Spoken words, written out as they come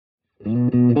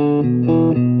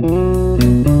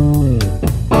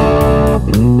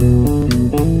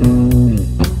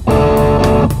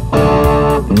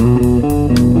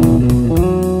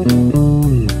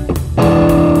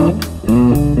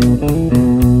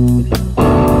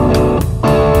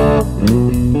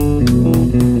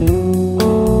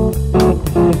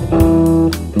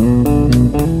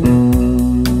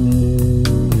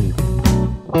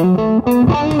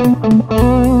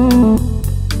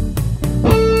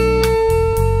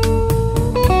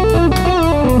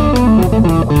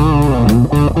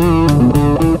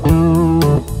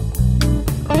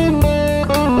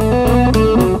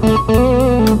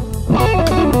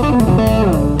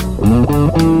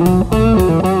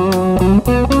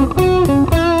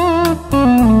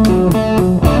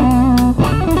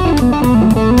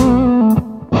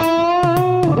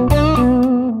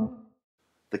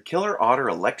The Killer Otter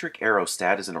Electric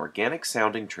Aerostat is an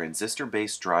organic-sounding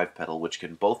transistor-based drive pedal which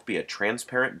can both be a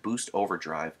transparent boost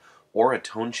overdrive or a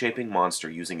tone-shaping monster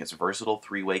using its versatile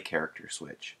three-way character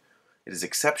switch. It is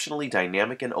exceptionally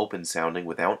dynamic and open-sounding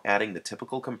without adding the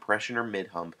typical compression or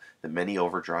mid-hump that many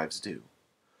overdrives do.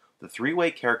 The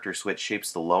three-way character switch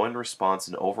shapes the low-end response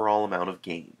and overall amount of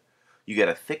gain. You get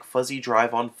a thick fuzzy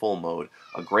drive on full mode,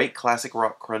 a great classic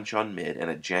rock crunch on mid,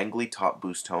 and a jangly top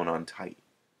boost tone on tight.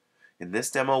 In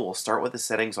this demo, we'll start with the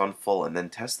settings on full and then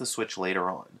test the switch later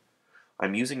on.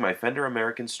 I'm using my Fender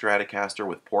American Stratocaster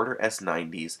with Porter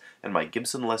S90s and my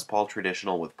Gibson Les Paul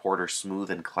Traditional with Porter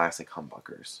Smooth and Classic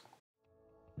humbuckers.